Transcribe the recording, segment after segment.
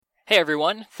Hey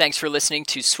everyone, thanks for listening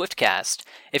to Swiftcast.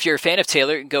 If you're a fan of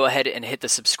Taylor, go ahead and hit the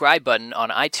subscribe button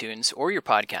on iTunes or your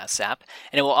podcast app,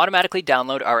 and it will automatically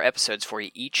download our episodes for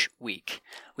you each week.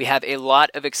 We have a lot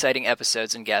of exciting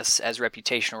episodes and guests as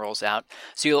Reputation rolls out,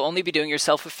 so you'll only be doing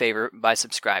yourself a favor by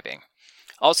subscribing.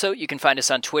 Also, you can find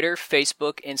us on Twitter,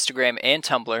 Facebook, Instagram, and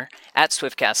Tumblr at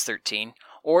Swiftcast13,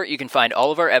 or you can find all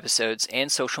of our episodes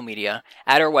and social media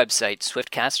at our website,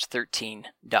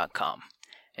 swiftcast13.com.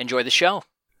 Enjoy the show!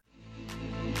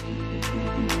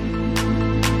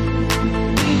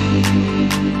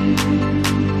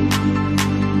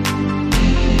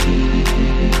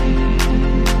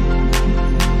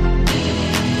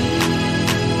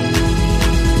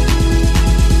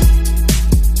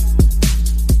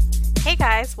 Hey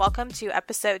guys, welcome to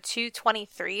episode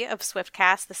 223 of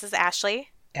Swiftcast. This is Ashley,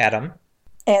 Adam,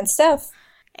 and Steph.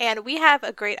 And we have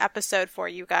a great episode for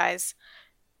you guys.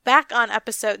 Back on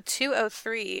episode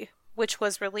 203, which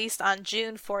was released on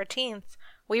June 14th,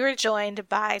 we were joined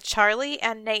by Charlie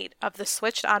and Nate of the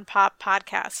Switched on Pop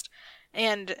podcast.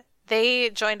 And they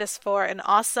joined us for an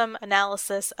awesome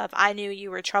analysis of I Knew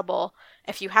You Were Trouble.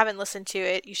 If you haven't listened to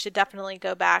it, you should definitely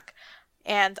go back.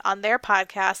 And on their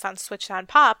podcast, on Switched on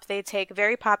Pop, they take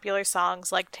very popular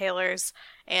songs like Taylor's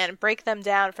and break them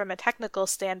down from a technical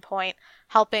standpoint,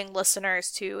 helping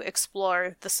listeners to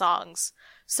explore the songs.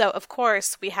 So, of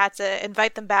course, we had to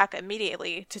invite them back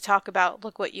immediately to talk about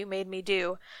Look What You Made Me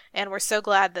Do, and we're so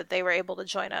glad that they were able to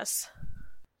join us.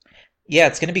 Yeah,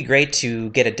 it's going to be great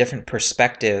to get a different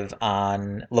perspective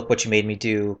on Look What You Made Me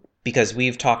Do, because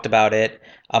we've talked about it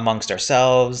amongst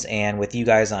ourselves and with you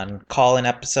guys on call-in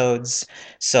episodes.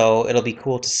 So it'll be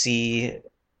cool to see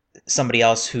somebody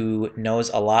else who knows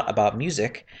a lot about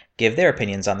music give their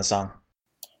opinions on the song.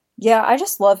 Yeah, I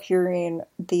just love hearing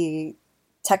the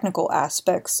technical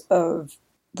aspects of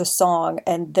the song,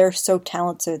 and they're so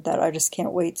talented that I just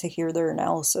can't wait to hear their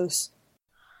analysis.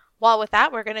 Well, with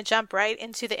that, we're going to jump right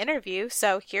into the interview.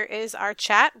 So here is our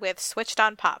chat with Switched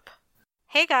on Pop.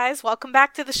 Hey guys, welcome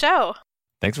back to the show.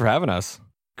 Thanks for having us.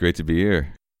 Great to be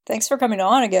here. Thanks for coming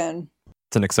on again.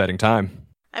 It's an exciting time.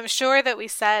 I'm sure that we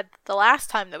said the last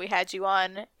time that we had you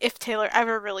on, if Taylor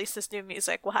ever releases new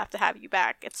music, we'll have to have you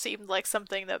back. It seemed like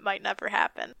something that might never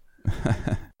happen.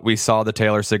 We saw the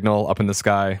Taylor signal up in the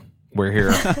sky. We're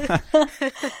here.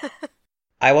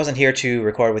 I wasn't here to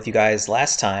record with you guys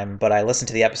last time, but I listened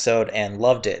to the episode and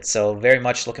loved it. So very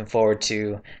much looking forward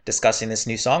to discussing this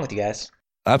new song with you guys.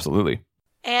 Absolutely.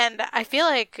 And I feel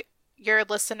like your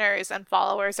listeners and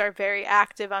followers are very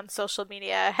active on social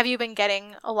media. Have you been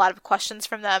getting a lot of questions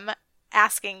from them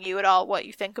asking you at all what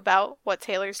you think about what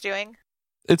Taylor's doing?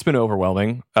 It's been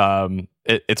overwhelming.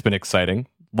 It's been exciting.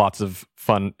 Lots of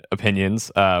fun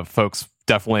opinions. Folks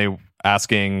definitely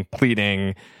asking,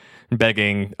 pleading,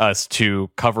 begging us to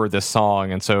cover this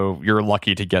song. And so you're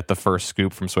lucky to get the first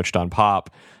scoop from Switched on Pop.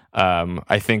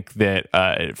 I think that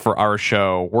for our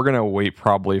show, we're going to wait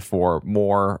probably for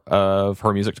more of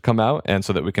her music to come out, and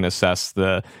so that we can assess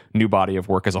the new body of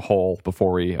work as a whole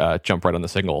before we jump right on the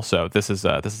single. So this is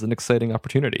an exciting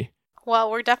opportunity.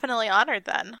 Well, we're definitely honored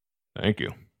then. Thank you.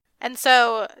 And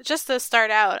so just to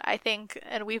start out, I think,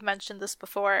 and we've mentioned this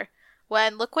before,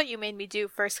 when Look What You Made Me Do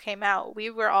first came out, we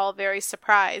were all very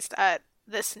surprised at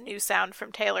this new sound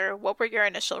from Taylor. What were your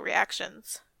initial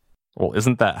reactions? Well,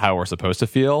 isn't that how we're supposed to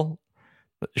feel?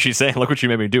 She's saying, look what you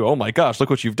made me do. Oh my gosh, look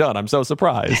what you've done. I'm so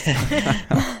surprised.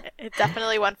 It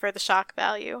definitely went for the shock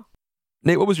value.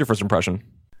 Nate, what was your first impression?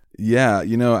 Yeah,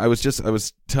 I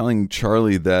was telling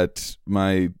Charlie that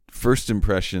my first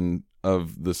impression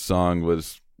of the song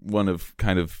was one of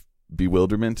kind of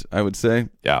bewilderment, I would say.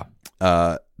 Yeah.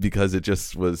 Because it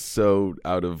just was so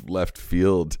out of left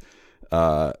field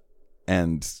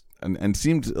and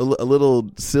seemed a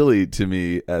little silly to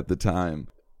me at the time.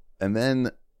 And then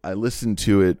I listened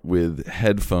to it with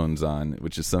headphones on,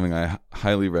 which is something I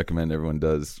highly recommend everyone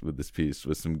does with this piece,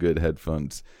 with some good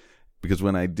headphones. Because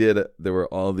when I did, there were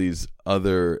all these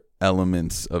other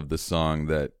elements of the song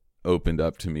that opened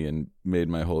up to me and made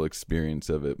my whole experience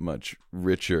of it much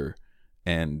richer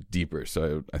and deeper.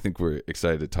 So I think we're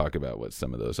excited to talk about what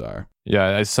some of those are.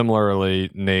 Yeah, I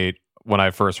similarly, Nate, when I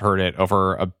first heard it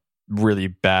over a really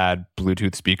bad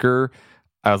Bluetooth speaker,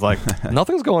 I was like,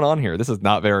 nothing's going on here. This is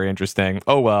not very interesting.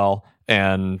 Oh, well.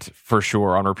 And for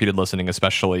sure, on repeated listening,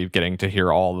 especially getting to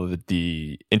hear all of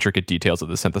the intricate details of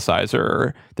the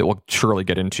synthesizer that we'll surely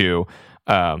get into,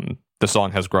 the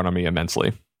song has grown on me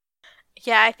immensely.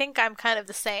 Yeah, I think I'm kind of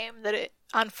the same.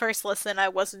 On first listen, I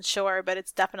wasn't sure, but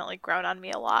it's definitely grown on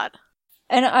me a lot.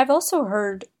 And I've also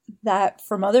heard that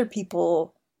from other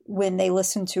people, when they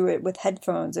listen to it with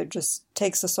headphones, it just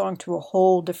takes the song to a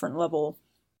whole different level.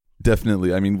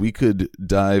 Definitely. I mean, we could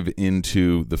dive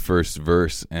into the first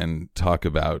verse and talk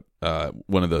about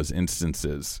one of those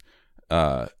instances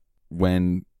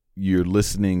when you're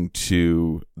listening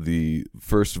to the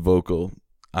first vocal,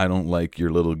 I don't like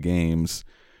your little games.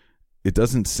 It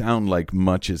doesn't sound like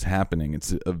much is happening.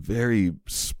 It's a very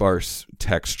sparse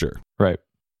texture. Right.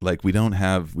 Like we don't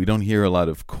hear a lot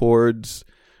of chords.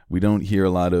 We don't hear a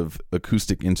lot of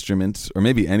acoustic instruments, or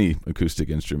maybe any acoustic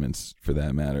instruments for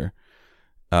that matter.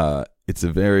 It's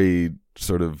a very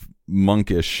sort of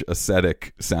monkish,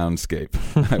 ascetic soundscape,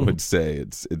 I would say.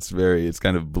 It's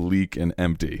kind of bleak and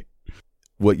empty.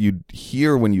 What you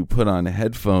hear when you put on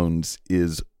headphones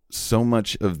is so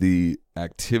much of the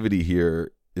activity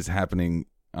here is happening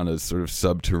on a sort of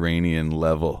subterranean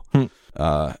level.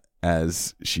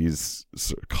 As she's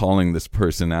calling this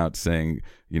person out, saying,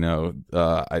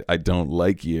 I don't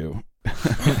like you.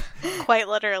 Quite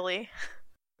literally.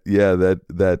 Yeah,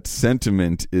 that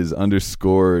sentiment is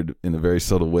underscored in a very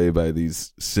subtle way by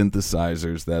these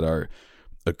synthesizers that are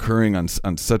occurring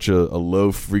on such a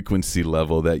low frequency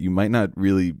level that you might not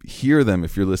really hear them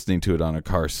if you're listening to it on a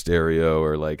car stereo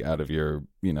or like out of your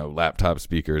laptop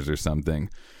speakers or something.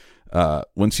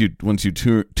 Once you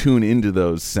tune into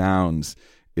those sounds,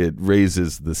 it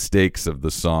raises the stakes of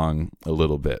the song a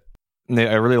little bit.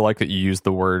 I really like that you use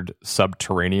the word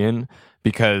subterranean,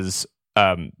 because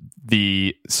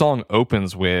the song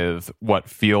opens with what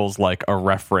feels like a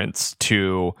reference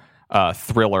to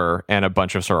Thriller and a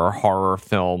bunch of sort of horror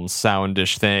film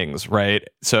soundish things, right?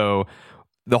 So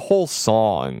the whole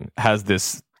song has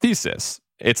this thesis.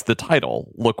 It's the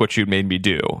title, Look What You Made Me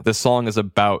Do. The song is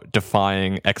about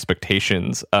defying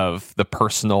expectations of her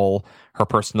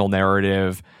personal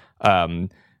narrative,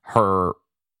 her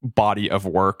body of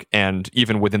work, and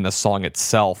even within the song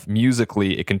itself,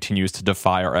 musically, it continues to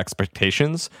defy our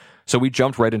expectations. So we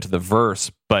jumped right into the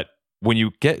verse, but when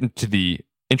you get into the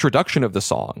introduction of the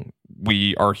song,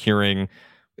 we are hearing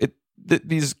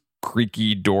these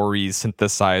creaky, dory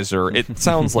synthesizer. It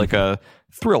sounds like a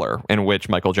Thriller in which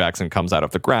Michael Jackson comes out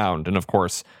of the ground, and of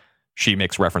course, she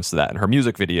makes reference to that in her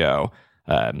music video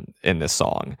in this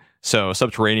song. So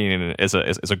subterranean is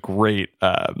a great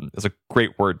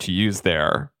word to use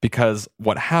there, because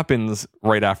what happens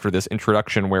right after this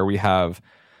introduction, where we have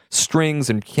strings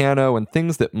and piano and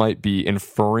things that might be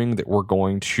inferring that we're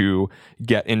going to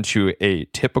get into a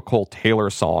typical Taylor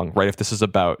song, right? If this is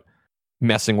about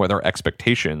messing with our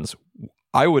expectations,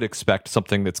 I would expect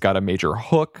something that's got a major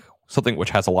hook, something which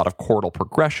has a lot of chordal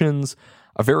progressions,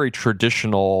 a very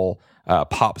traditional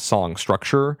pop song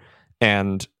structure.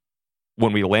 And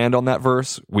when we land on that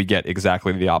verse, we get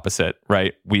exactly the opposite,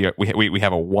 right? We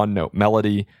have a one-note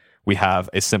melody, we have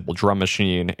a simple drum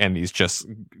machine, and these just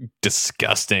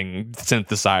disgusting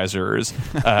synthesizers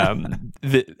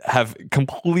that have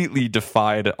completely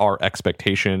defied our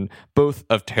expectation, both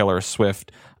of Taylor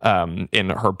Swift in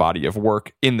her body of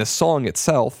work, in the song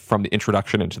itself, from the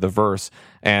introduction into the verse,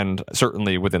 and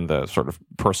certainly within the sort of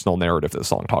personal narrative that the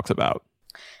song talks about.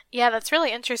 Yeah, that's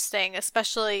really interesting,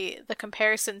 especially the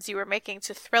comparisons you were making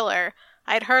to Thriller.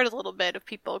 I'd heard a little bit of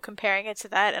people comparing it to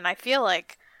that, and I feel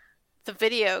like the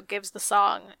video gives the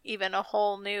song even a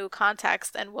whole new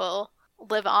context and will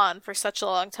live on for such a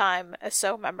long time as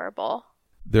so memorable.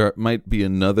 There might be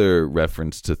another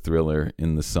reference to Thriller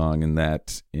in the song, in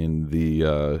that in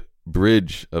the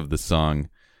bridge of the song,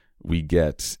 we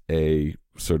get a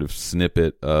sort of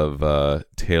snippet of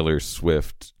Taylor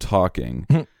Swift talking.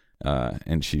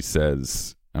 And she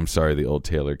says, "I'm sorry the old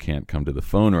Taylor can't come to the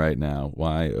phone right now.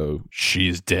 Why? Oh,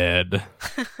 she's dead."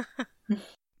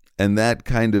 And that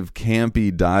kind of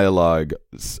campy dialogue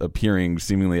appearing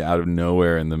seemingly out of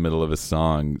nowhere in the middle of a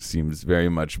song seems very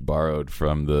much borrowed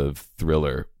from the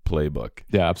Thriller playbook.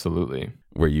 Yeah, absolutely.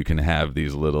 Where you can have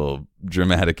these little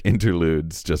dramatic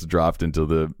interludes just dropped into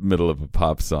the middle of a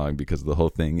pop song, because the whole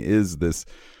thing is this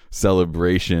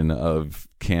celebration of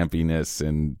campiness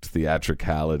and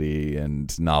theatricality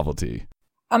and novelty.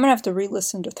 I'm gonna have to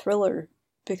re-listen to Thriller,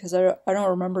 because I don't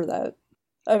remember that.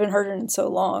 I haven't heard it in so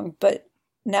long, but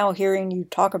now hearing you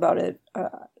talk about it,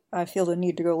 I feel the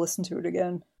need to go listen to it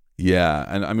again. Yeah,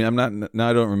 and I mean,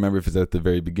 I don't remember if it's at the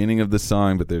very beginning of the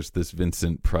song, but there's this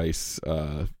Vincent Price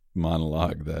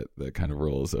monologue that kind of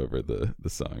rolls over the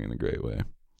song in a great way.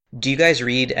 Do you guys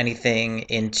read anything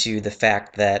into the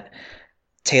fact that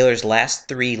Taylor's last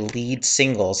 3 lead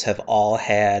singles have all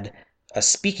had a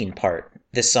speaking part?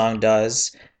 This song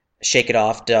does, Shake It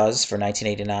Off does for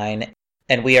 1989,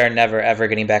 and We Are Never Ever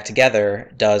Getting Back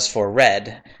Together does for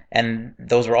Red. And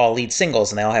those were all lead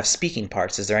singles, and they all have speaking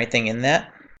parts. Is there anything in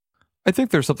that? I think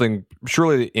there's something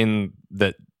surely in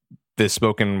the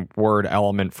spoken word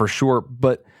element for sure,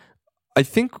 but I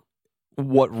think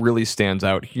what really stands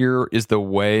out here is the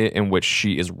way in which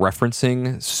she is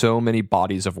referencing so many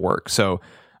bodies of work. So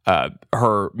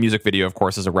her music video, of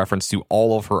course, is a reference to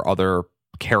all of her other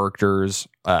characters.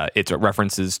 It's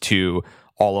references to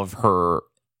all of her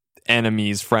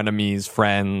enemies, frenemies,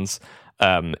 friends.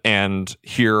 And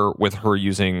here with her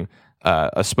using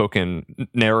a spoken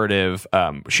narrative,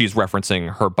 she's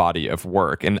referencing her body of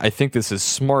work. And I think this is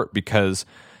smart because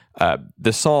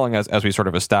the song, as we sort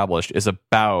of established, is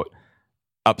about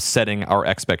upsetting our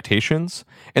expectations.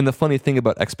 And the funny thing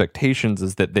about expectations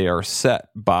is that they are set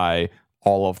by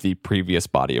all of the previous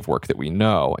body of work that we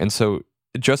know. And so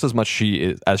just as much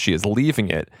she is leaving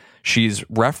it, she's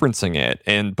referencing it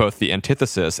in both the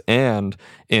antithesis and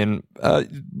in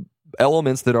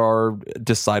elements that are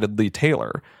decidedly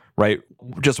Taylor, right?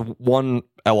 Just one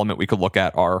element we could look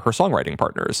at are her songwriting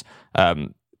partners.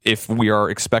 If we are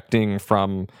expecting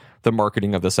from the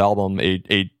marketing of this album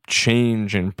a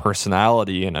change in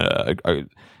personality and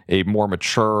a more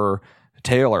mature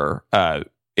Taylor,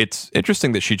 it's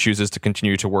interesting that she chooses to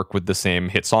continue to work with the same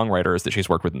hit songwriters that she's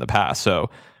worked with in the past. So,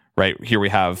 right here we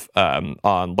have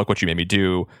on Look What You Made Me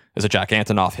Do is a Jack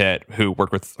Antonoff hit who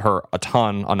worked with her a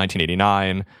ton on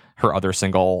 1989. Her other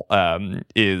single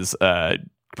is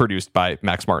produced by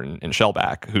Max Martin and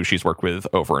Shellback, who she's worked with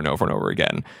over and over and over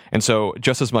again. And so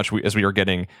just as much as we are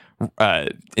getting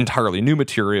entirely new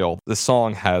material, the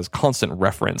song has constant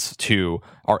reference to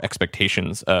our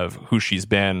expectations of who she's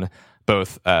been,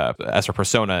 both as her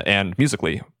persona and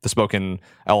musically, the spoken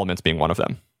elements being one of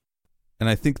them. And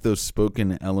I think those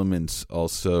spoken elements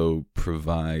also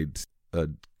provide a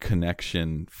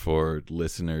connection for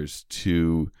listeners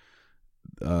to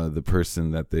the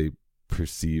person that they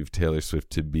perceive Taylor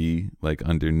Swift to be, like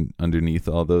underneath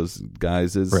all those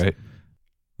guises. Right.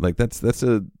 Like that's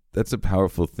a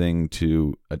powerful thing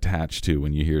to attach to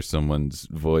when you hear someone's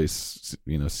voice,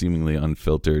 seemingly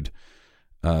unfiltered.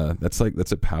 That's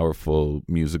a powerful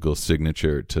musical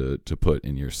signature to put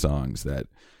in your songs that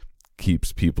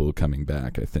keeps people coming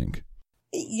back, I think.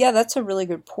 Yeah, that's a really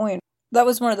good point. That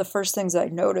was one of the first things I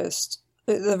noticed.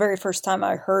 The very first time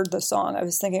I heard the song, I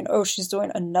was thinking, oh, she's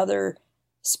doing another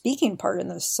speaking part in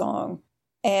this song.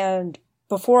 And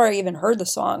before I even heard the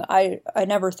song, I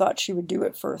never thought she would do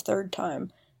it for a third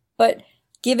time. But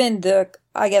given the,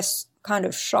 I guess, kind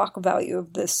of shock value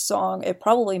of this song, it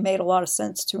probably made a lot of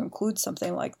sense to include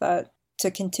something like that to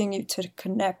continue to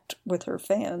connect with her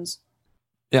fans.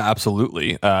 Yeah,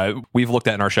 absolutely. We've looked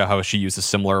at in our show how she uses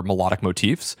similar melodic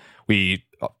motifs. We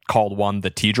called one the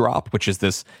T-drop, which is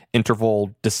this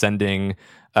interval descending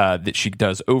that she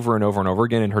does over and over and over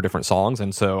again in her different songs.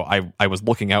 And so I was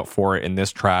looking out for it in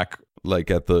this track.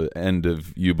 Like at the end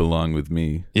of You Belong With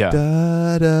Me. Yeah.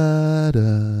 Da, da,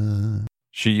 da.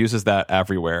 She uses that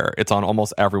everywhere. It's on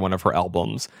almost every one of her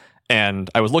albums. And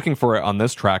I was looking for it on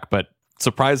this track, but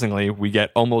surprisingly, we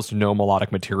get almost no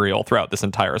melodic material throughout this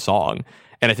entire song.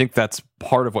 And I think that's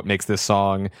part of what makes this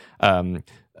song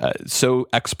so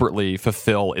expertly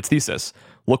fulfill its thesis.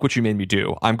 Look What You Made Me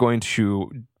Do. I'm going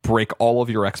to break all of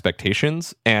your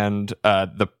expectations. And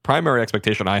the primary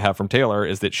expectation I have from Taylor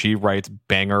is that she writes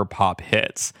banger pop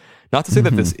hits. Not to say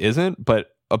that this isn't,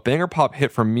 but a banger pop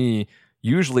hit for me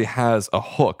usually has a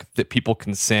hook that people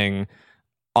can sing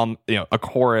on, a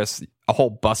chorus, a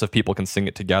whole bus of people can sing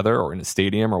it together or in a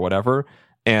stadium or whatever.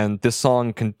 And this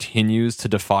song continues to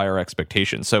defy our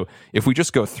expectations. So if we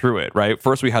just go through it, right?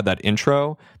 First, we had that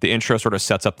intro. The intro sort of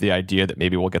sets up the idea that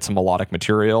maybe we'll get some melodic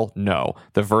material. No.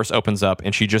 The verse opens up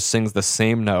and she just sings the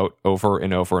same note over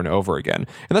and over and over again.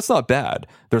 And that's not bad.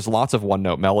 There's lots of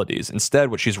one-note melodies. Instead,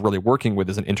 what she's really working with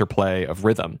is an interplay of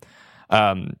rhythm.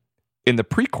 In the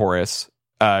pre-chorus,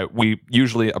 a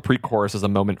pre-chorus is a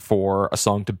moment for a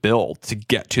song to build, to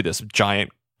get to this giant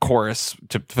chorus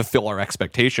to fulfill our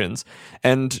expectations.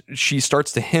 And she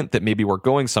starts to hint that maybe we're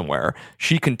going somewhere.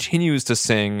 She continues to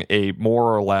sing a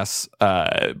more or less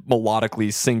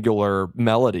melodically singular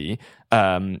melody,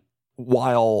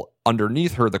 while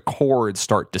underneath her, the chords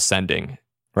start descending,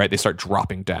 right? They start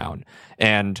dropping down.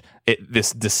 And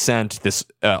this descent,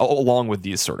 along with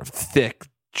these sort of thick,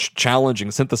 challenging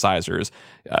synthesizers,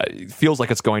 feels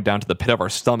like it's going down to the pit of our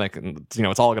stomach, and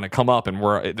it's all going to come up, and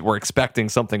we're expecting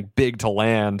something big to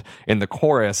land in the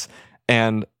chorus.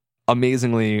 And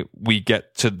amazingly, we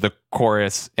get to the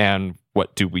chorus, and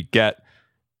what do we get?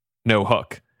 No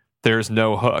hook. There's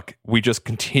no hook. We just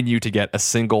continue to get a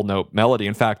single note melody.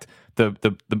 In fact,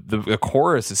 the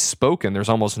chorus is spoken. There's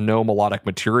almost no melodic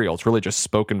material. It's really just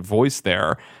spoken voice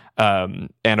there. And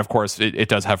of course, it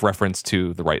does have reference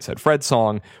to the Right Said Fred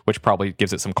song, which probably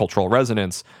gives it some cultural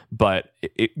resonance. But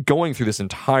going through this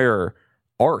entire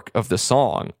arc of the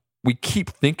song, we keep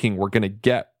thinking we're going to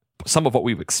get some of what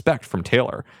we would expect from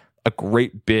Taylor, a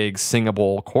great big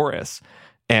singable chorus.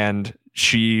 And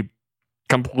she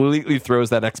completely throws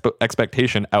that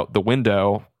expectation out the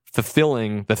window,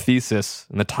 fulfilling the thesis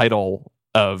and the title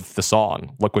of the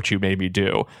song, Look What You Made Me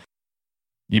Do.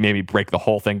 You made me break the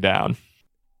whole thing down.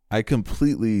 I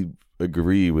completely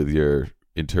agree with your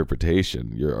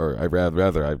interpretation.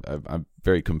 I'm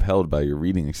very compelled by your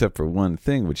reading, except for one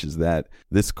thing, which is that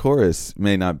this chorus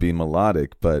may not be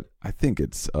melodic, but I think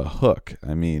it's a hook.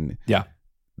 I mean, yeah,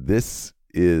 this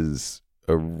is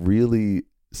a really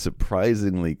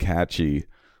surprisingly catchy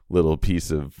little piece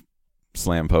of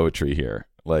slam poetry here.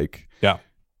 Like, yeah,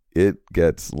 it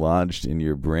gets lodged in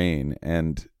your brain.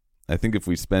 And I think if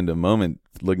we spend a moment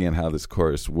looking at how this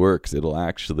chorus works, it'll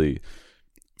actually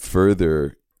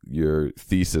further your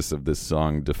thesis of this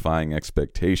song defying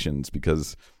expectations,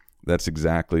 because that's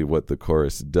exactly what the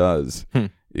chorus does.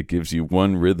 It gives you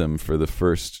one rhythm for the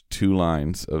first two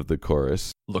lines of the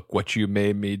chorus. Look what you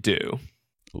made me do.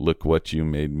 Look what you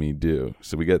made me do.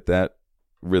 So we get that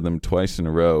rhythm twice in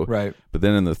a row. Right. But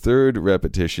then in the third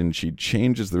repetition, she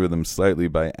changes the rhythm slightly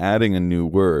by adding a new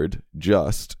word,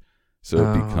 just. So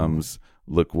it becomes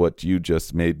look what you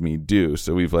just made me do.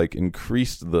 So we've like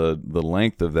increased the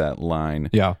length of that line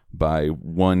by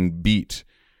one beat.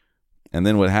 And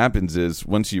then what happens is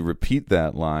once you repeat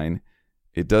that line,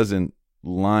 it doesn't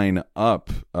line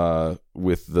up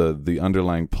with the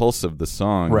underlying pulse of the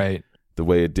song, right, the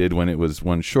way it did when it was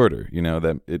one shorter. You know,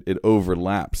 that it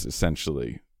overlaps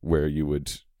essentially where you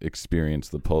would experience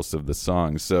the pulse of the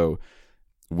song. So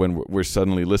when we're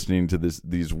suddenly listening to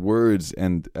these words,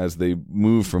 and as they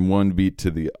move from one beat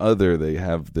to the other, they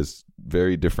have this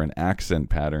very different accent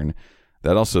pattern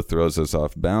that also throws us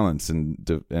off balance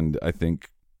and I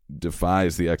think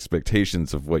defies the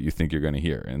expectations of what you think you're going to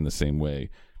hear, in the same way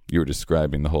you're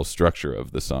describing the whole structure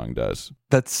of the song does.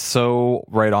 That's so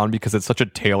right on, because it's such a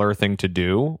Taylor thing to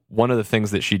do. One of the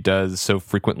things that she does so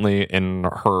frequently in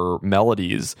her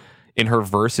melodies, in her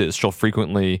verses, she'll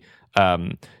frequently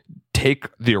take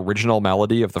the original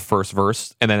melody of the first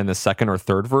verse, and then in the second or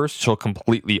third verse, she'll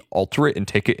completely alter it and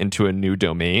take it into a new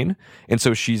domain. And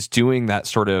so she's doing that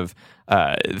sort of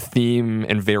theme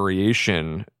and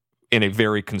variation in a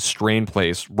very constrained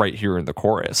place right here in the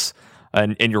chorus.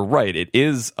 And you're right, it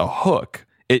is a hook.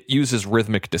 It uses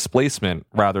rhythmic displacement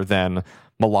rather than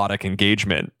melodic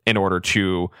engagement in order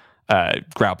to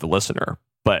grab the listener.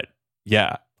 But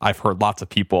yeah, I've heard lots of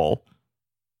people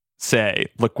say,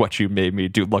 look what you made me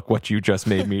do, look what you just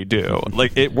made me do.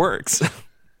 Like, it works.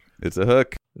 It's a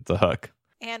hook. It's a hook.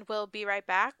 And we'll be right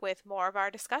back with more of our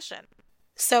discussion.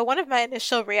 So one of my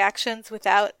initial reactions,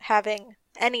 without having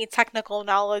any technical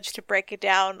knowledge to break it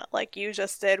down like you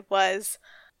just did, was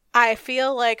I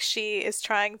feel like she is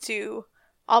trying to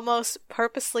almost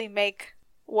purposely make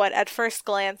what at first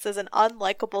glance is an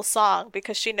unlikable song,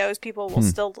 because she knows people will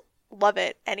still love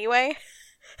it anyway.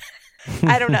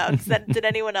 I don't know. Did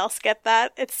anyone else get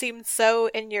that? It seemed so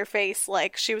in your face,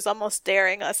 like she was almost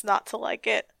daring us not to like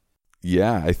it.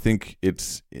 Yeah, I think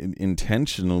it's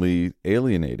intentionally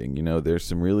alienating. You know, there's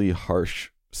some really harsh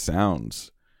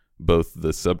sounds, both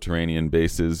the subterranean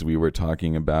basses we were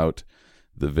talking about,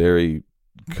 the very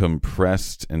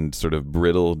compressed and sort of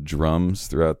brittle drums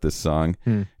throughout this song.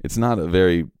 It's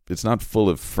not full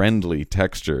of friendly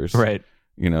textures. Right.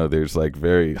 You know, there's like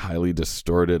very highly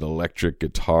distorted electric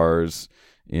guitars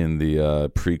in the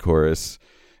pre-chorus.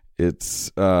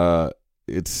 It's a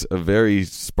very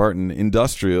Spartan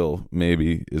industrial,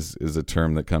 maybe is a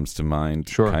term that comes to mind,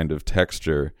 kind of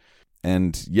texture.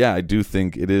 And yeah, I do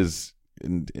think it is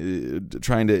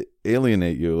trying to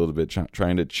alienate you a little bit,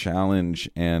 trying to challenge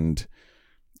and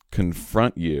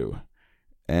confront you.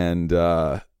 And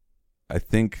I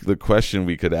think the question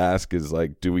we could ask is,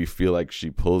 like, do we feel like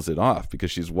she pulls it off? Because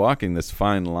she's walking this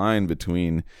fine line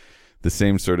between the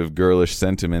same sort of girlish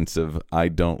sentiments of I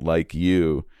don't like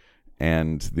you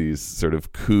and these sort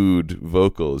of cooed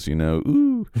vocals, you know,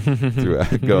 ooh,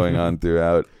 going on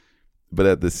throughout. But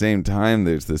at the same time,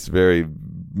 there's this very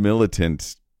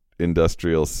militant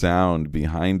industrial sound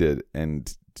behind it.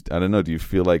 And I don't know, do you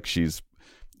feel like she's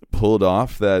pulled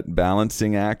off that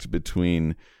balancing act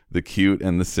between the cute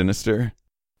and the sinister?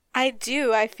 I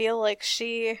do. I feel like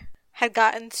she had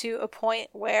gotten to a point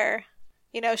where,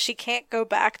 you know, she can't go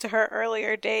back to her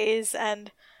earlier days,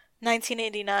 and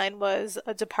 1989 was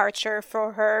a departure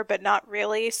for her, but not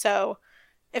really. So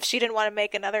if she didn't want to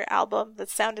make another album that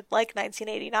sounded like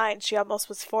 1989, she almost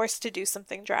was forced to do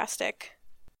something drastic.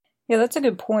 Yeah, that's a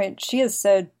good point. She has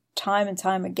said time and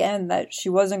time again that she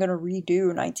wasn't going to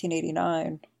redo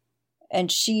 1989. And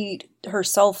she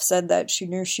herself said that she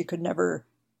knew she could never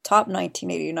top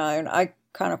 1989. I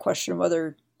kind of question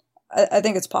whether I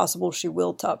think it's possible she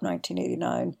will top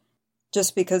 1989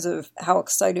 just because of how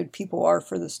excited people are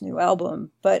for this new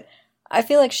album. But I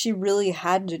feel like she really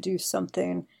had to do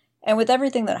something. And with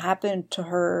everything that happened to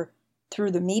her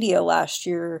through the media last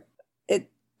year,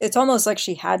 it's almost like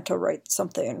she had to write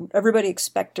something. Everybody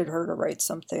expected her to write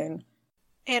something.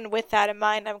 And with that in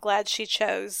mind, I'm glad she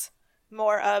chose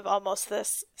more of almost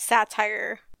this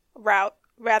satire route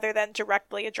rather than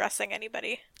directly addressing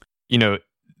anybody. You know,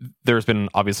 there's been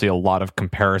obviously a lot of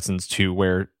comparisons to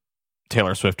where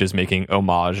Taylor Swift is making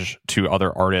homage to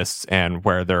other artists and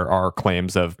where there are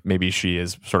claims of maybe she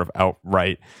is sort of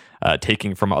outright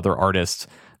taking from other artists.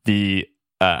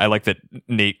 I like that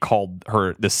Nate called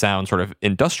her this sound sort of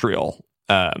industrial.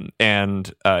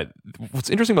 And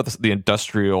what's interesting about the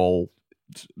industrial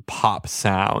pop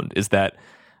sound is that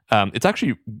it's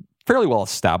actually fairly well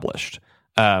established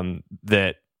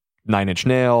that Nine Inch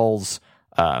Nails,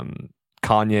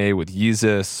 Kanye with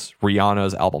Yeezus,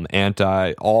 Rihanna's album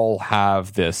Anti, all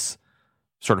have this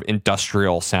sort of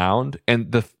industrial sound.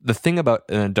 And the thing about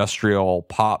an industrial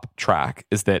pop track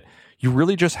is that you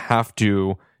really just have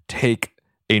to take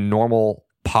a normal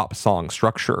pop song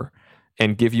structure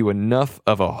and give you enough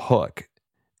of a hook.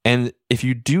 And if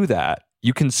you do that,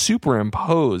 you can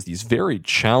superimpose these very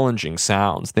challenging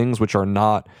sounds, things which are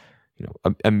not,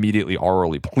 immediately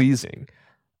aurally pleasing,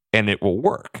 and it will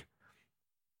work.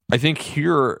 I think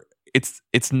here it's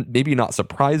maybe not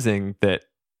surprising that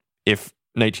if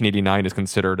 1989 is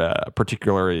considered a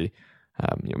particularly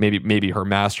maybe her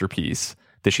masterpiece,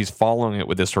 that she's following it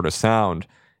with this sort of sound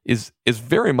is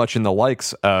very much in the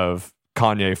likes of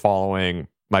Kanye following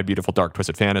My Beautiful Dark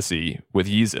Twisted Fantasy with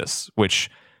Yeezus, which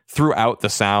throughout the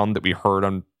sound that we heard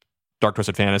on Dark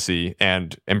Twisted Fantasy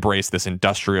and embraced this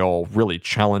industrial, really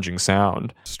challenging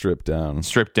sound. Stripped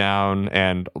down,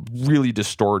 and really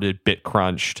distorted, bit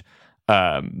crunched.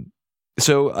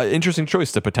 So interesting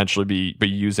choice to potentially be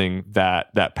using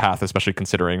that path, especially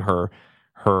considering her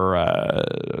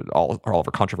all of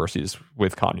her controversies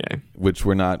with Kanye, which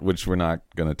we're not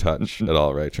going to touch at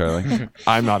all, right, Charlie?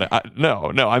 I'm not.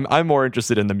 I'm more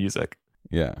interested in the music.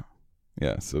 Yeah.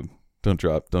 So don't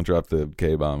drop the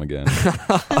K-bomb again.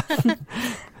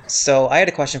 So I had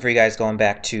a question for you guys going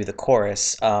back to the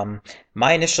chorus.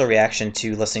 My initial reaction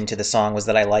to listening to the song was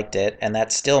that I liked it, and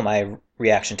that's still my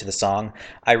reaction to the song.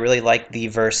 I really like the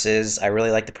verses. I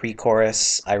really like the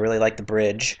pre-chorus. I really like the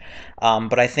bridge.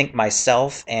 But I think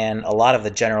myself and a lot of the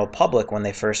general public, when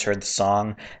they first heard the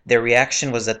song, their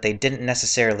reaction was that they didn't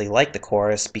necessarily like the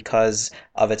chorus because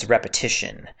of its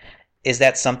repetition. Is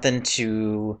that something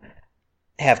to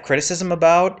have criticism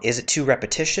about? Is it too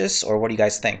repetitious, or what do you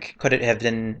guys think? Could it have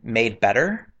been made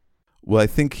better? Well, I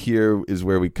think here is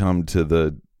where we come to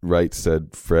the Right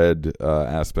Said Fred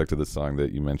aspect of the song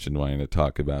that you mentioned wanting to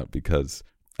talk about, because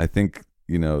I think,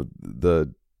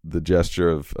 the gesture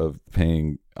of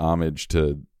paying homage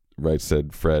to Right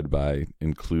Said Fred by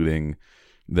including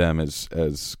them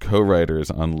as co-writers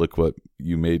on Look What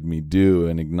You Made Me Do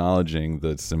and acknowledging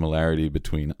the similarity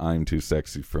between I'm Too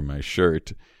Sexy for My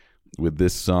Shirt with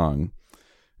this song.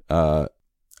 I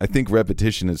think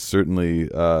repetition is certainly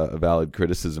a valid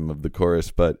criticism of the chorus,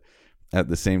 but at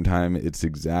the same time, it's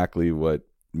exactly what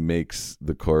makes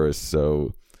the chorus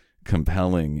so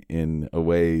compelling in a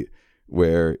way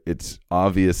where its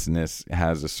obviousness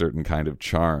has a certain kind of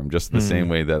charm, just the same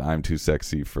way that I'm Too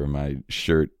Sexy for My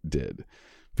Shirt did,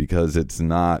 because it's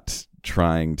not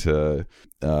trying to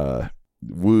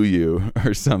woo you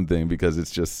or something, because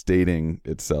it's just stating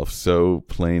itself so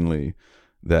plainly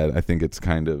that I think it's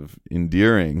kind of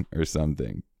endearing or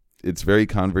something. It's very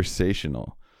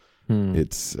conversational.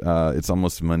 It's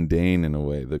almost mundane in a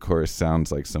way. The chorus sounds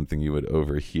like something you would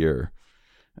overhear,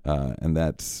 and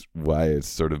that's why it's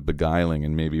sort of beguiling,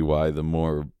 and maybe why the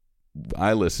more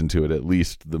I listen to it, at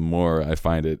least, the more I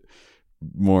find it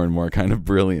more and more kind of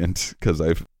brilliant, because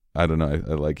I don't know,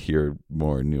 I like hear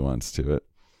more nuance to it.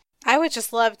 I would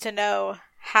just love to know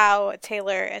how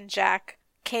Taylor and Jack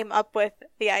came up with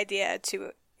the idea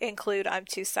to include I'm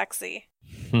Too Sexy.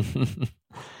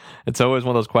 It's always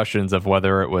one of those questions of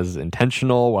whether it was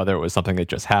intentional, whether it was something that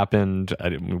just happened.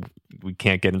 We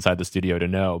can't get inside the studio to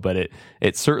know, but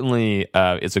it certainly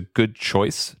is a good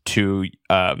choice to,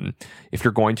 if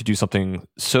you're going to do something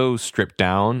so stripped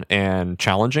down and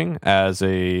challenging as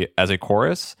a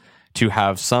chorus, to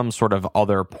have some sort of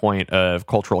other point of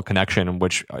cultural connection,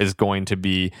 which is going to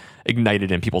be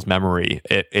ignited in people's memory.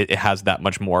 It has that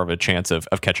much more of a chance of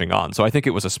catching on. So I think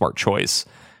it was a smart choice.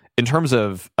 In terms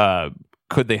of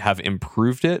could they have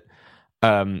improved it?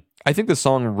 I think the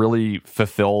song really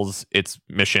fulfills its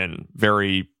mission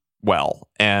very well.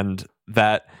 And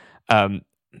that,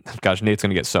 gosh, Nate's going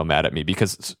to get so mad at me,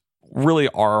 because really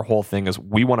our whole thing is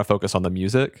we want to focus on the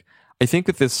music. I think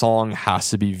that this song has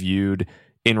to be viewed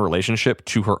in relationship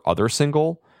to her other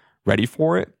single, Ready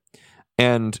For It.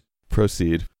 And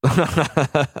proceed.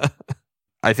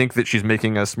 I think that she's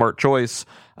making a smart choice.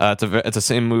 It's the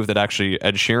same move that actually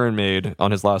Ed Sheeran made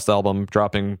on his last album,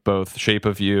 dropping both Shape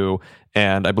of You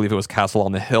and I believe it was Castle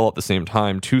on the Hill at the same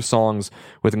time. 2 songs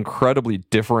with incredibly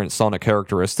different sonic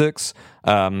characteristics.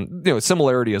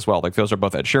 Similarity as well. Like those are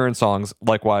both Ed Sheeran songs.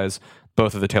 Likewise,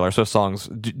 both of the Taylor Swift songs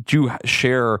do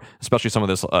share, especially some of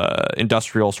this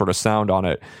industrial sort of sound on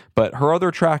it. But her other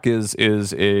track is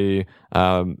a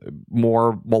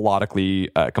more melodically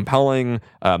compelling.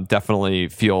 Definitely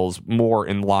feels more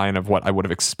in line of what I would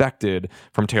have expected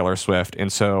from Taylor Swift.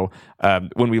 And so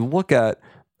when we look at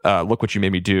Look What You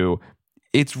Made Me Do,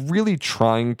 it's really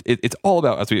trying. It's all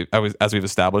about, as we've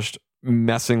established,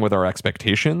 messing with our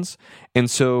expectations. And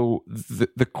so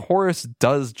the chorus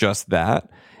does just that.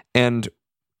 And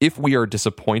if we are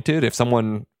disappointed, if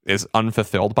someone is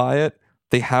unfulfilled by it,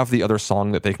 they have the other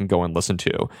song that they can go and listen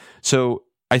to. So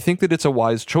I think that it's a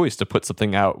wise choice to put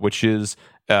something out which is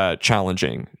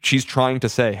challenging. She's trying to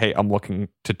say, "Hey, I'm looking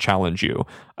to challenge you,"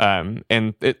 and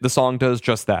the song does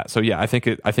just that. So yeah, I think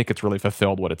it's really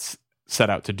fulfilled what it's set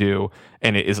out to do,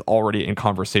 and it is already in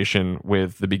conversation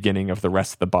with the beginning of the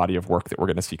rest of the body of work that we're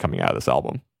going to see coming out of this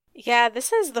album. Yeah,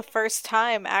 this is the first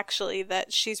time, actually,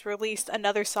 that she's released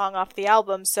another song off the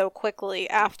album so quickly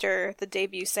after the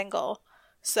debut single.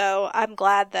 So I'm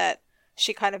glad that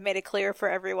she kind of made it clear for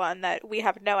everyone that we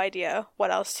have no idea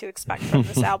what else to expect from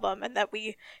this album, and that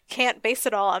we can't base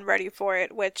it all on Ready For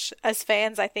It, which, as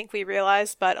fans, I think we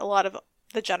realize, but a lot of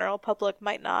the general public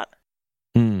might not.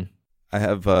 I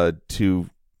have 2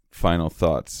 final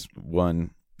thoughts.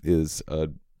 One is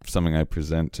something I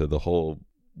present to the whole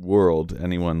world,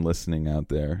 anyone listening out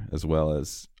there, as well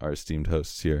as our esteemed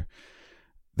hosts here.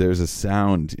 There's a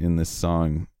sound in this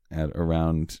song at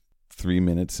around 3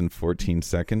 minutes and 14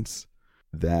 seconds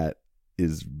that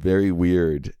is very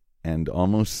weird and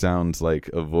almost sounds like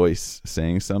a voice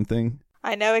saying something.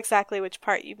 I know exactly which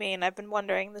part you mean. I've been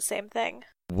wondering the same thing.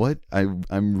 What I'm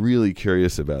really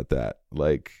curious about that.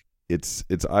 Like, it's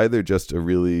either just a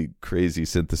really crazy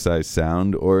synthesized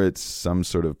sound or it's some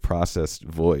sort of processed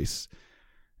voice.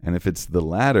 And if it's the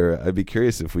latter, I'd be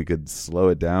curious if we could slow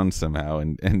it down somehow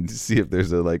and see if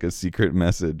there's a secret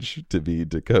message to be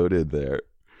decoded there.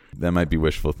 That might be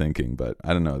wishful thinking, but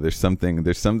I don't know. There's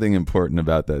something important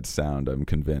about that sound, I'm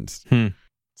convinced. It's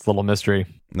a little mystery.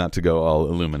 Not to go all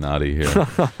Illuminati here.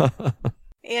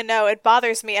 It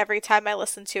bothers me every time I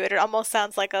listen to it. It almost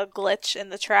sounds like a glitch in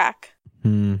the track.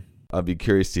 I'll be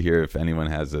curious to hear if anyone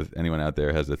out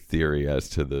there has a theory as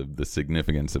to the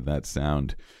significance of that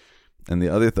sound. And the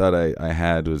other thought I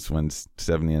had was when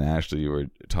Stephanie and Ashley were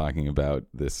talking about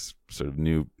this sort of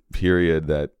new period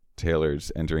that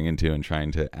Taylor's entering into and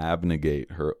trying to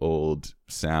abnegate her old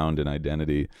sound and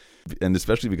identity. And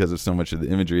especially because of so much of the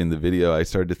imagery in the video, I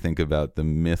started to think about the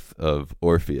myth of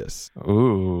Orpheus.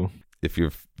 Ooh. If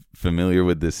you're familiar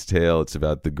with this tale, it's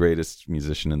about the greatest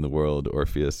musician in the world,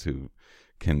 Orpheus, who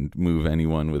can move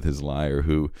anyone with his lyre,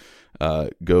 who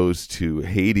goes to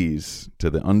Hades,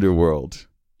 to the underworld,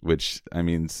 which, I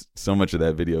mean, so much of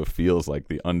that video feels like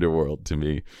the underworld to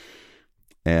me.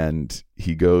 And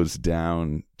he goes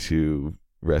down to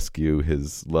rescue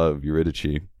his love,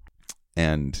 Eurydice.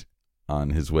 And on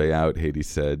his way out, Hades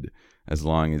said, as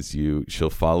long as she'll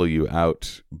follow you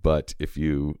out, but if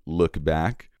you look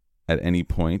back at any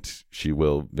point, she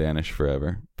will vanish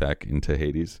forever back into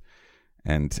Hades.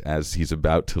 And as he's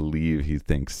about to leave, he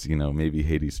thinks, maybe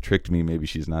Hades tricked me, maybe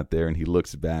she's not there. And he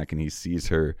looks back and he sees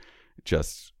her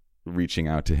just reaching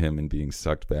out to him and being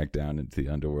sucked back down into the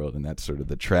underworld. And that's sort of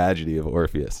the tragedy of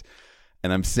Orpheus.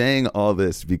 And I'm saying all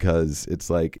this because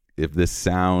it's like, if this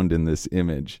sound and this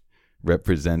image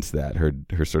represents that,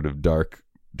 her sort of dark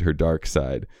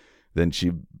side, then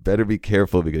she better be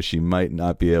careful, because she might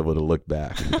not be able to look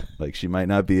back. Like, she might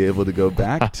not be able to go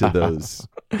back to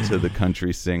the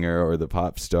country singer or the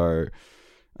pop star.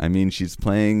 I mean, she's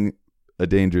playing a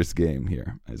dangerous game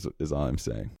here, is all I'm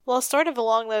saying. Well, sort of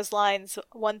along those lines,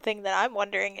 one thing that I'm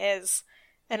wondering is,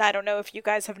 and I don't know if you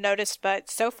guys have noticed, but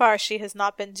so far she has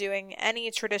not been doing any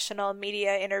traditional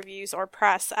media interviews or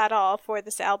press at all for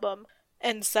this album.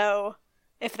 And so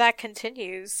if that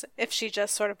continues, if she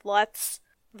just sort of lets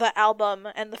the album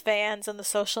and the fans and the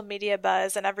social media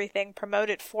buzz and everything promote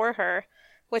it for her,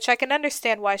 which I can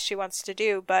understand why she wants to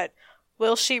do, but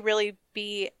will she really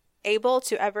be able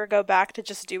to ever go back to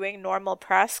just doing normal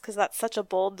press? Because that's such a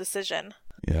bold decision.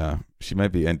 Yeah, she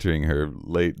might be entering her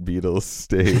late Beatles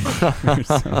stage or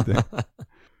something.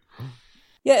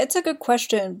 Yeah, it's a good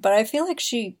question, but I feel like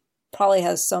she probably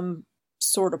has some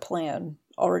sort of plan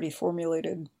already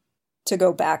formulated to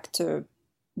go back to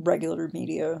regular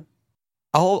media.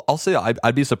 I'll say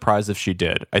I'd be surprised if she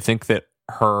did. I think that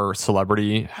her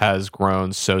celebrity has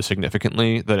grown so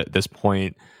significantly that at this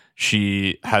point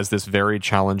she has this very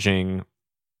challenging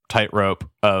tightrope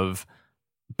of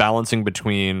balancing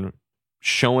between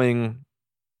showing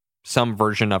some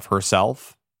version of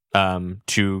herself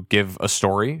to give a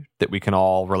story that we can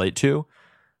all relate to,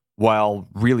 while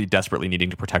really desperately needing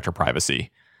to protect her privacy.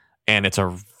 And it's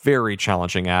a very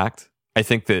challenging act. I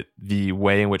think that the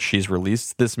way in which she's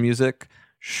released this music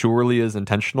surely is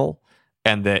intentional,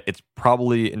 and that it's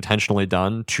probably intentionally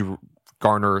done to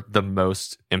garner the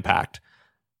most impact,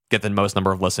 get the most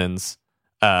number of listens,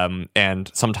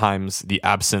 and sometimes the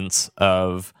absence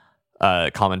of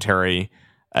commentary,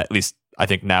 at least I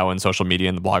think now in social media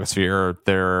and the blogosphere,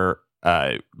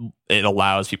 it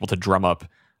allows people to drum up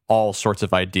all sorts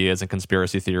of ideas and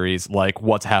conspiracy theories, like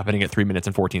what's happening at 3 minutes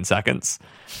and 14 seconds.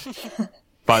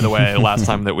 By the way, last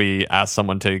time that we asked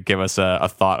someone to give us a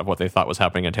thought of what they thought was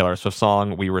happening in Taylor Swift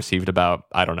song, we received about,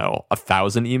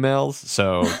 1,000 emails.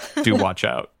 So do watch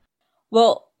out.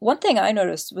 Well, one thing I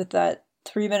noticed with that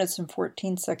 3 minutes and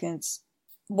 14 seconds,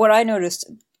 what I noticed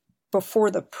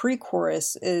before the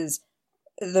pre-chorus is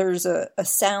there's a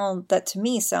sound that to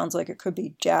me sounds like it could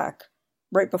be Jack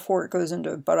right before it goes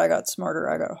into "But I got smarter,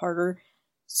 I got harder."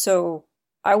 So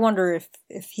I wonder if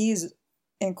he's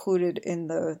included in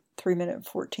the 3 minute and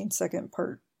 14 second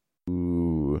part.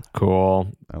 Ooh, cool.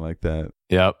 I like that.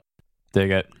 Yep. Dig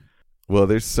it. Well,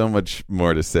 there's so much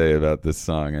more to say about this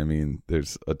song. I mean,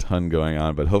 there's a ton going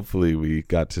on, but hopefully we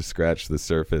got to scratch the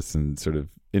surface and sort of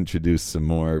introduce some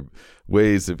more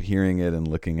ways of hearing it and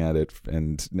looking at it.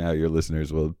 And now your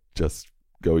listeners will just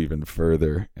go even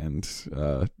further, and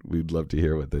we'd love to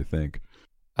hear what they think.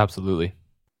 Absolutely.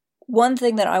 One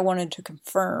thing that I wanted to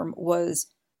confirm was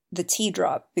the T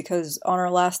drop, because on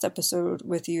our last episode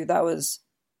with you, that was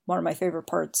one of my favorite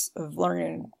parts of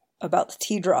learning about the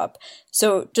T drop.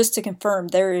 So just to confirm,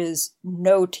 there is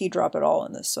no T drop at all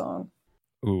in this song.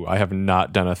 Ooh, I have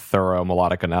not done a thorough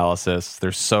melodic analysis.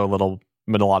 There's so little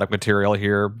melodic material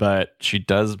here, but she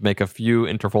does make a few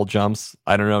interval jumps.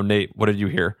 I don't know, Nate, what did you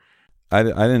hear? I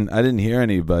didn't hear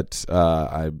any, but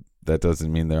that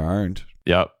doesn't mean there aren't.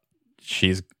 Yep.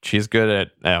 She's good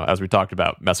at, as we talked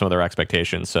about, messing with her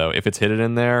expectations. So if it's hidden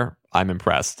in there, I'm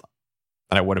impressed.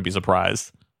 And I wouldn't be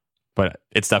surprised. But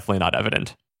it's definitely not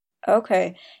evident.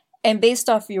 Okay. And based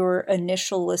off your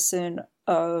initial listen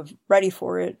of Ready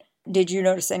For It, did you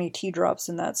notice any T drops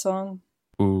in that song?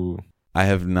 Ooh. I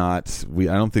have not. I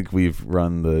don't think we've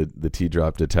run the T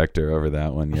drop detector over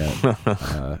that one yet.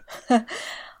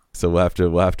 So we'll have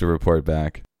to report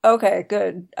back. Okay,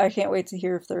 good. I can't wait to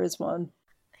hear if there is one.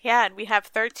 Yeah, and we have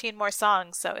 13 more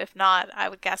songs, so if not, I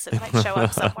would guess it might show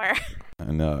up somewhere.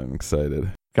 I know, I'm excited.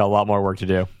 Got a lot more work to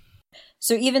do.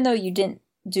 So even though you didn't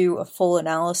do a full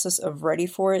analysis of Ready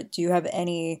For It, do you have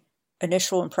any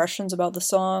initial impressions about the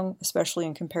song, especially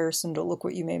in comparison to Look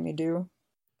What You Made Me Do?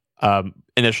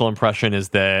 Initial impression is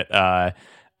that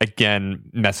again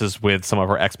messes with some of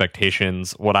our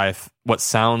expectations. What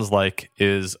sounds like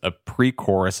is a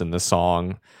pre-chorus in the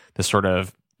song, this sort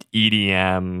of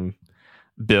EDM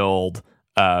build,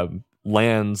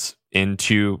 lands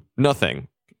into nothing.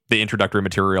 The introductory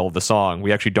material of the song,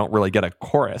 we actually don't really get a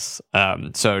chorus.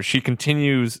 So she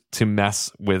continues to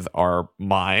mess with our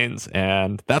minds,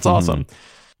 and that's awesome.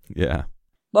 Yeah.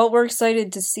 Well, we're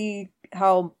excited to see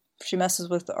how she messes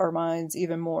with our minds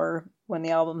even more when the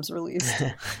album's released.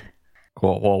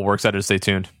 Cool. Well, we're excited to stay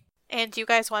tuned. And do you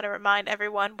guys want to remind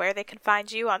everyone where they can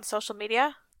find you on social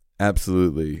media?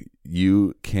 Absolutely.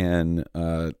 You can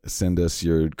send us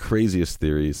your craziest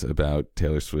theories about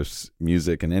Taylor Swift's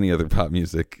music and any other pop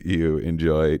music you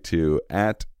enjoy to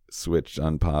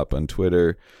 @SwitchedOnPop on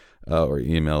Twitter, or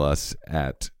email us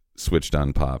at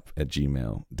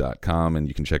switchedonpop@gmail.com. And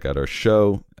you can check out our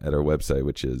show at our website,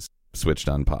 which is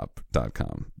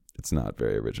switchedonpop.com. It's not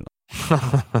very original.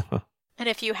 And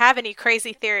if you have any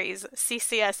crazy theories,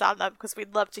 CC us on them because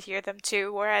we'd love to hear them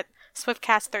too. We're at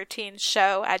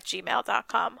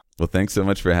swiftcast13show@gmail.com. Well, thanks so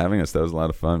much for having us. That was a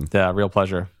lot of fun. Yeah, real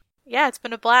pleasure. Yeah, it's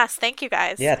been a blast. Thank you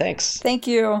guys. Yeah, thanks. Thank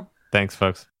you. Thanks,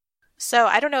 folks. So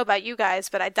I don't know about you guys,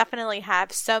 but I definitely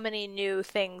have so many new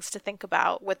things to think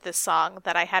about with this song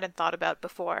that I hadn't thought about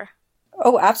before.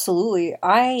 Oh, absolutely.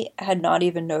 I had not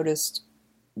even noticed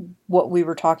what we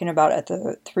were talking about at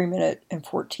the 3 minute and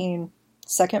 14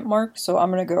 second mark, so I'm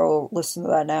going to go listen to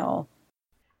that now.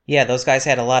 Yeah, those guys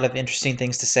had a lot of interesting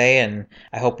things to say, and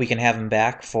I hope we can have them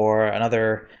back for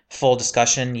another full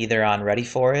discussion either on Ready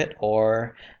For It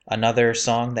or another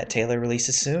song that Taylor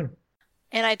releases soon.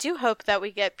 And I do hope that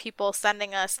we get people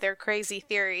sending us their crazy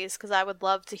theories, because I would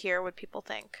love to hear what people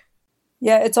think.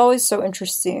 Yeah, it's always so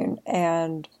interesting,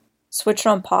 and Switch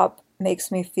on Pop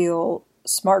makes me feel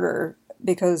smarter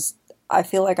because I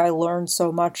feel like I learned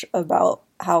so much about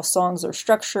how songs are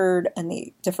structured and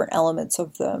the different elements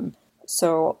of them.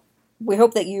 So we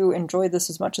hope that you enjoyed this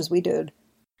as much as we did.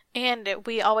 And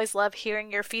we always love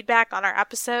hearing your feedback on our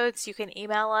episodes. You can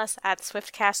email us at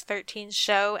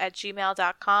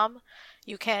swiftcast13show@gmail.com.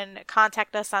 You can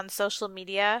contact us on social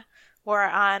media. We're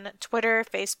on Twitter,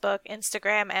 Facebook,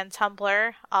 Instagram, and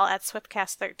Tumblr, all at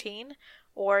Swiftcast13.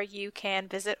 Or you can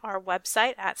visit our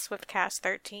website at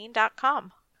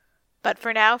swiftcast13.com. But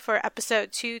for now, for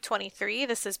episode 223,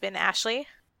 this has been Ashley.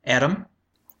 Adam?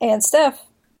 And Steph.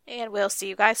 And we'll see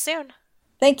you guys soon.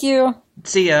 Thank you.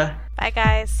 See ya. Bye,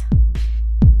 guys.